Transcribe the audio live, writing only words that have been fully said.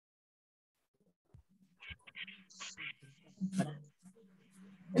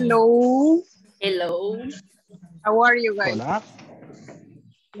Hello. Hello. How are you guys? Hola.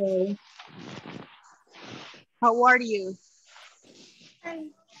 Hello. How are you?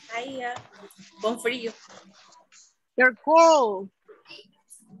 Ay, con frío. You're cold.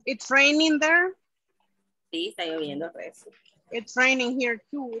 It's raining there. Sí, está lloviendo rezo. It's raining here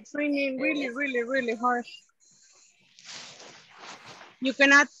too. It's raining really hard. You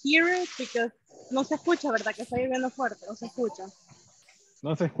cannot hear it because no se escucha, ¿verdad? Que está lloviendo fuerte, no se escucha.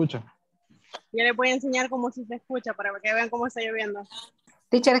 No se escucha. Yo les voy a enseñar cómo sí se escucha para que vean cómo está lloviendo.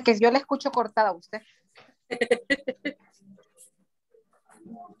 Teacher, es que yo le escucho cortada a usted.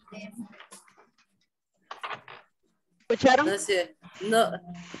 ¿Escucharon? No sé, no.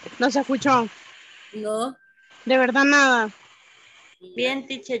 No se escuchó. No. De verdad nada. Bien,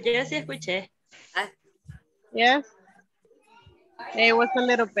 teacher, yo sí escuché. Ah, Yes. It was a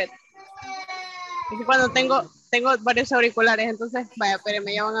little bit. Es que cuando tengo varios auriculares, entonces, vaya,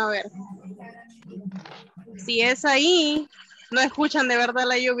 espérenme, ya van a ver. Si es ahí, no escuchan de verdad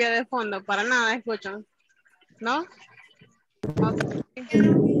la lluvia de fondo, para nada escuchan, ¿no?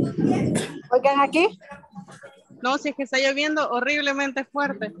 Oigan aquí. No, si es que está lloviendo horriblemente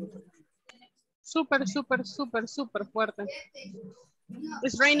fuerte. Súper fuerte.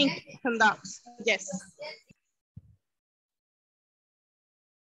 It's raining conducts. Yes.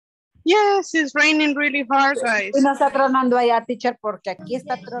 Yes, it's raining really hard, guys. Y no está tronando allá, teacher, porque aquí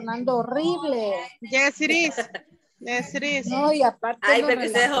está tronando horrible. Yes, it is. Yes, it is. No, y aparte. ay, no pero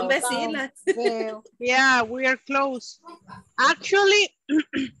ustedes son relajado, vecinas. feo. Yeah, we are close. Actually,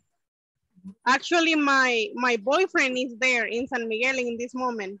 my boyfriend is there in San Miguel in this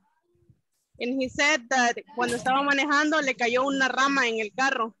moment. And he said that cuando estaba manejando le cayó una rama en el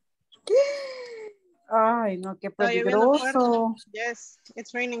carro. Ay, no, qué Estaba lloviendo fuerte. peligroso. Yes,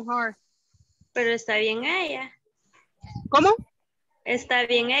 it's raining hard. Pero está bien ella. ¿Cómo? Está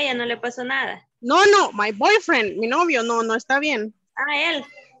bien ella, no le pasó nada. No, my boyfriend, mi novio, no está bien. Ah, él.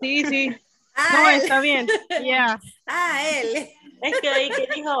 Sí. Ah, No, él. está bien. Yeah. Ah, él. Es que oí que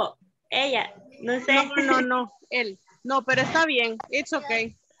dijo ella. No sé. No, él. No, pero está bien. It's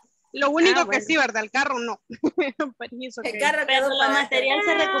okay. Lo único que bueno. sí, ¿verdad? El carro no. But he's okay. El carro Pero quedó lo para material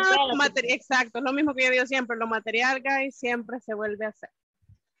se recupera. Exacto, es lo mismo que yo digo siempre. Lo material, guys, siempre se vuelve a hacer.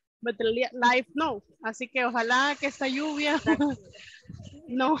 But the life no. Así que ojalá que esta lluvia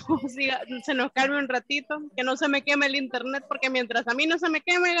no siga, se nos calme un ratito, que no se me queme el internet, porque mientras a mí no se me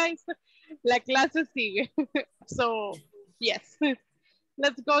queme, guys, la clase sigue. So, yes.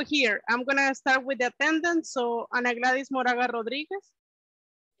 Let's go here. I'm gonna start with the attendance. So, Ana Gladys Moraga Rodríguez.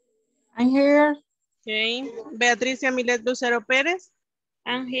 I'm here. Okay. Beatricia Milet Lucero Pérez.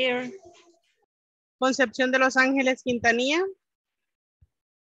 I'm here. Concepción de Los Ángeles Quintanilla.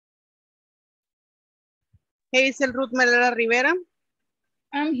 Hazel Ruth Melera Rivera.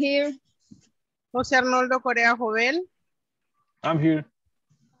 I'm here. José Arnoldo Correa Jovel. I'm here.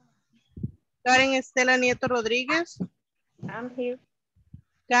 Karen Estela Nieto Rodríguez. I'm here.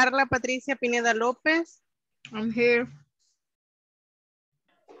 Carla Patricia Pineda López. I'm here.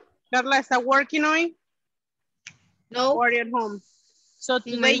 Carla, ¿está working hoy? No. Or at home? So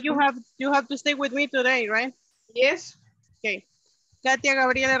today you have to stay with me today, right? Yes. Okay. Katia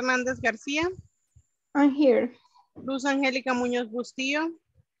Gabriela Hernández García. I'm here. Luz Angélica Muñoz Bustillo.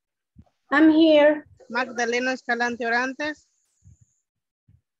 I'm here. Magdalena Escalante Orantes.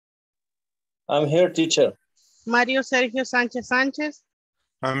 I'm here, teacher. Mario Sergio Sánchez Sánchez.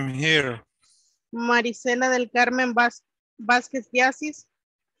 I'm here. Marisela del Carmen Vázquez Diasis.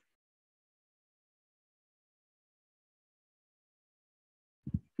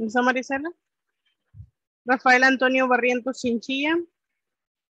 ¿Está Marisela? Rafael Antonio Barrientos Chinchilla.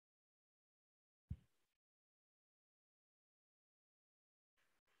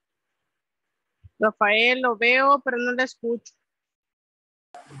 Rafael, lo veo, pero no le escucho.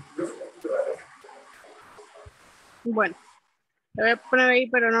 Bueno, le voy a poner ahí,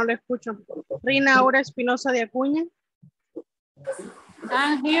 pero no le escucho. Rina Aura Espinosa de Acuña.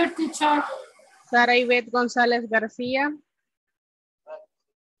 I'm here, teacher. Sara Ivette González García.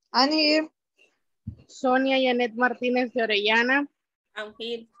 I'm here. Sonia Yanet Martínez de Orellana. I'm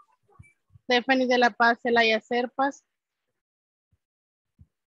here. Stephanie de la Paz Celaya Serpas.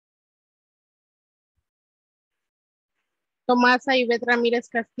 Tomasa Ivette Ramírez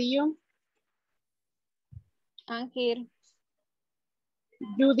Castillo. I'm here.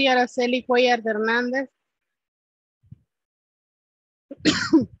 Judy Araceli Cuellar de Hernández.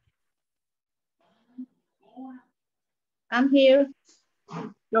 I'm here.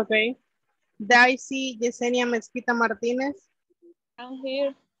 Ok. Daisy Yesenia Mezquita Martínez. I'm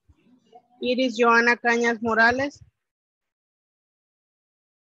here. Iris Joana Cañas Morales.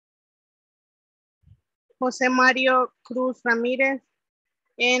 José Mario Cruz Ramírez,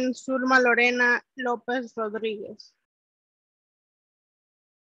 and Zulma Lorena Lopez Rodriguez.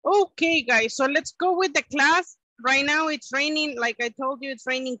 Okay, guys, so let's go with the class. Right now it's raining, like I told you, it's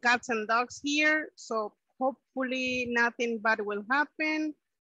raining cats and dogs here. So hopefully nothing bad will happen.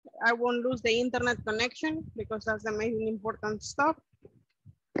 I won't lose the internet connection because that's the main important stuff.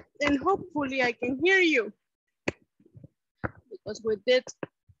 And hopefully I can hear you. Because with this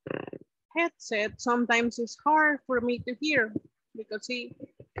headset, sometimes it's hard for me to hear because see,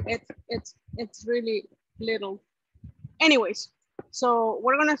 it's really little. Anyways, so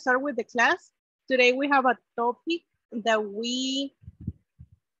we're gonna start with the class. Today we have a topic that we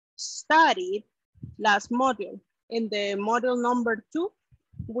studied last module. In the module number 2,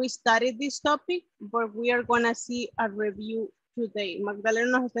 we studied this topic, but we are gonna see a review today.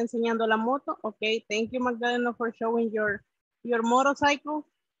 Magdalena nos está enseñando la moto. Okay, thank you Magdalena for showing your motorcycle.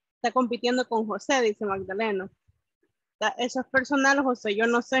 Está compitiendo con José, dice Magdalena. Eso es personal, José, yo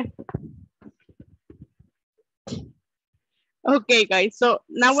no sé. Okay, guys, so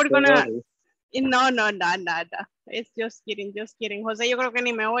now we're gonna... No. It's just kidding. José, yo creo que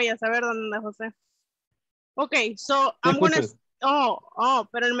ni me voy a saber dónde es José. Okay, so I'm gonna... Oh,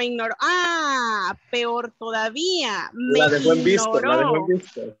 pero él me ignoró. Ah, peor todavía. La dejó en visto, la dejó en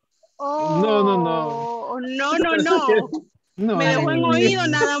visto. Oh, no. Me dejó en oído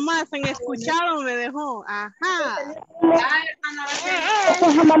nada más, en escuchado me dejó. Ajá.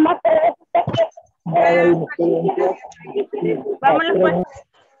 Vámonos pues.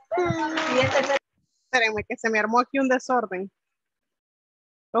 Espérenme que se me armó aquí un desorden.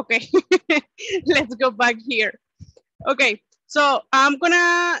 Okay, let's go back here. Okay, so I'm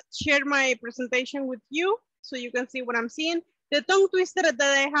gonna share my presentation with you so you can see what I'm seeing. The tongue twister that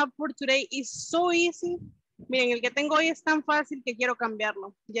I have for today is so easy. Miren, el que tengo hoy es tan fácil que quiero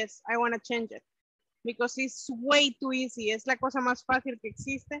cambiarlo. Yes, I want to change it. Because it's way too easy. Es la cosa más fácil que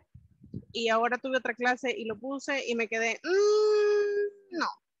existe. Y ahora tuve otra clase y lo puse y me quedé, no.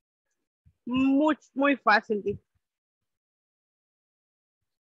 Muy fácil.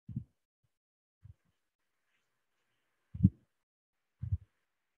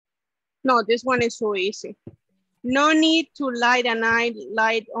 No, this one is so easy. No need to light a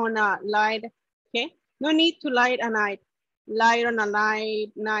light on a light. Okay. No need to light a night on a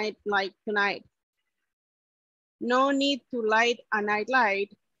night like tonight. No need to light a night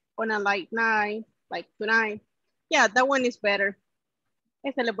light on a light night like tonight. Yeah, that one is better.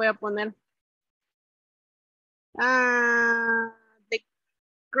 Este le voy a poner. The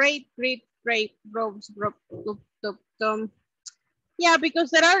great robes. Yeah,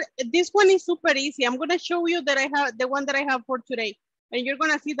 because this one is super easy. I'm gonna show you that I have the one that I have for today. And you're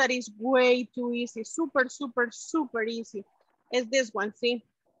gonna see that it's way too easy. Super easy. It's this one, see?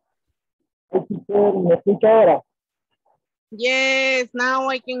 Yes, now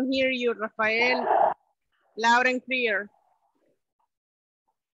I can hear you, Rafael. Loud and clear.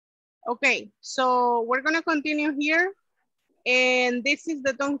 Okay, so we're gonna continue here. And this is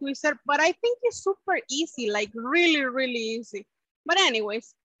the tongue twister, but I think it's super easy, like really easy. But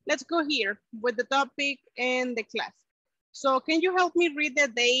anyways, let's go here with the topic and the class. So can you help me read the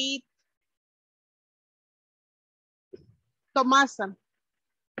date? Tomasa.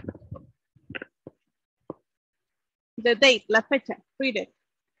 The date, la fecha, read it.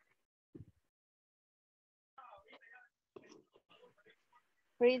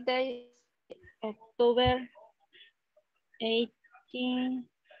 Friday, October 18,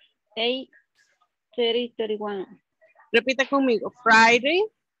 8, 30, 31. Repita conmigo. Friday,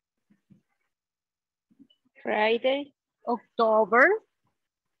 October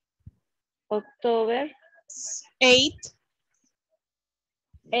 8,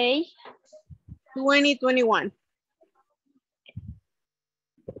 2021.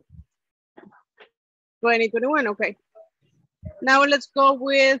 2021, okay. Now let's go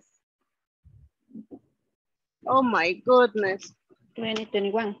with, oh my goodness.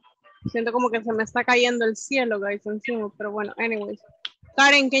 2021. Siento como que se me está cayendo el cielo, guys, encima, pero bueno, anyways.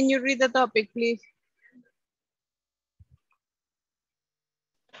 Karen, can you read the topic, please?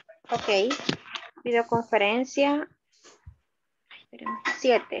 Ok. Videoconferencia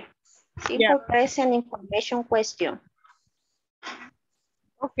 7. Simple present information question.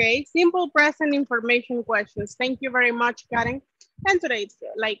 Okay, simple present information questions. Thank you very much, Karen. And today it's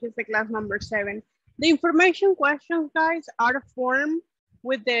the class number 7. The information questions, guys, are formed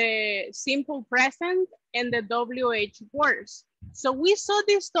with the simple present and the WH words. So we saw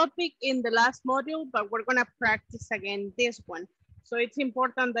this topic in the last module, but we're gonna practice again this one. So it's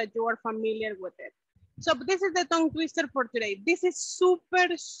important that you are familiar with it. So this is the tongue twister for today. This is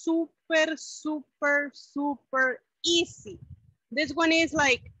super, super, super, super easy. This one is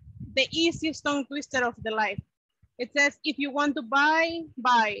like the easiest tongue twister of the life. It says, if you want to buy,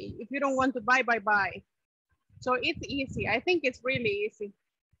 buy. If you don't want to buy, buy, buy. So it's easy. I think it's really easy.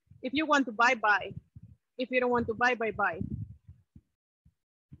 If you want to buy, buy. If you don't want to buy, buy, buy.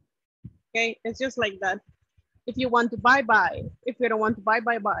 Okay, it's just like that. If you want to buy, buy. If you don't want to buy,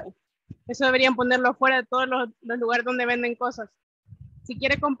 buy, buy. Eso deberían ponerlo afuera de todos los lugares donde venden cosas. Si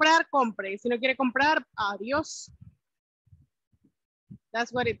quiere comprar, compre. Si no quiere comprar, adiós.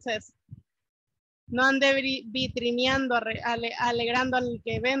 That's what it says. No ande vitrineando, alegrando al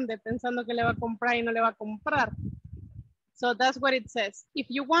que vende, pensando que le va a comprar y no le va a comprar. So that's what it says. If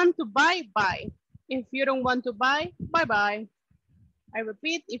you want to buy, buy. If you don't want to buy, bye bye. I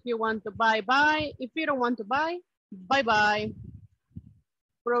repeat, if you want to buy, buy. If you don't want to buy, bye bye.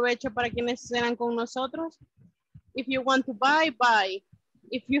 Provecho para quienes serán con nosotros. If you want to buy, buy.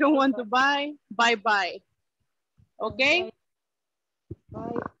 If you don't want to buy, bye bye. Okay?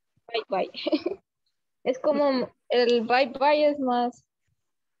 Bye, bye, bye. Es como el bye bye es más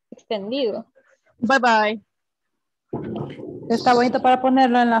extendido. Bye bye. Está bonito para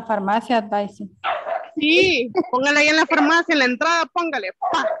ponerlo en la farmacia, Daisy. Sí, póngale ahí en la farmacia, en la entrada, póngale.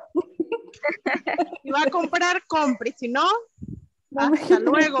 ¡Pa! Si va a comprar, compre. Si no, hasta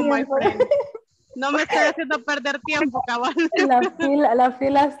luego, my friend. No me estoy haciendo perder tiempo, cabal. La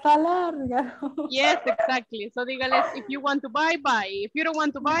fila está larga. Yes, exactly. So dígales, if you want to buy, buy. If you don't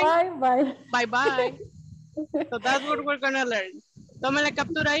want to buy, Bye, bye. bye, bye. So that's what we're gonna learn. Tome la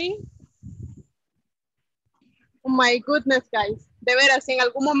captura ahí. Oh my goodness, guys. De veras, si en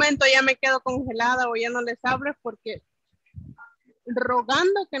algún momento ya me quedo congelada o ya no les hablo, porque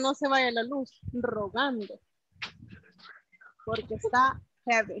rogando que no se vaya la luz. Rogando. Porque está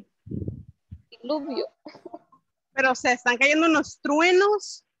heavy. Diluvio. Pero se están cayendo unos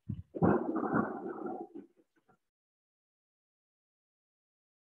truenos.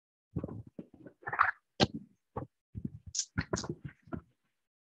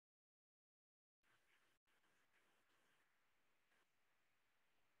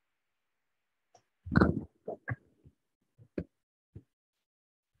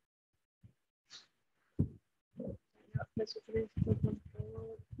 Jesucristo.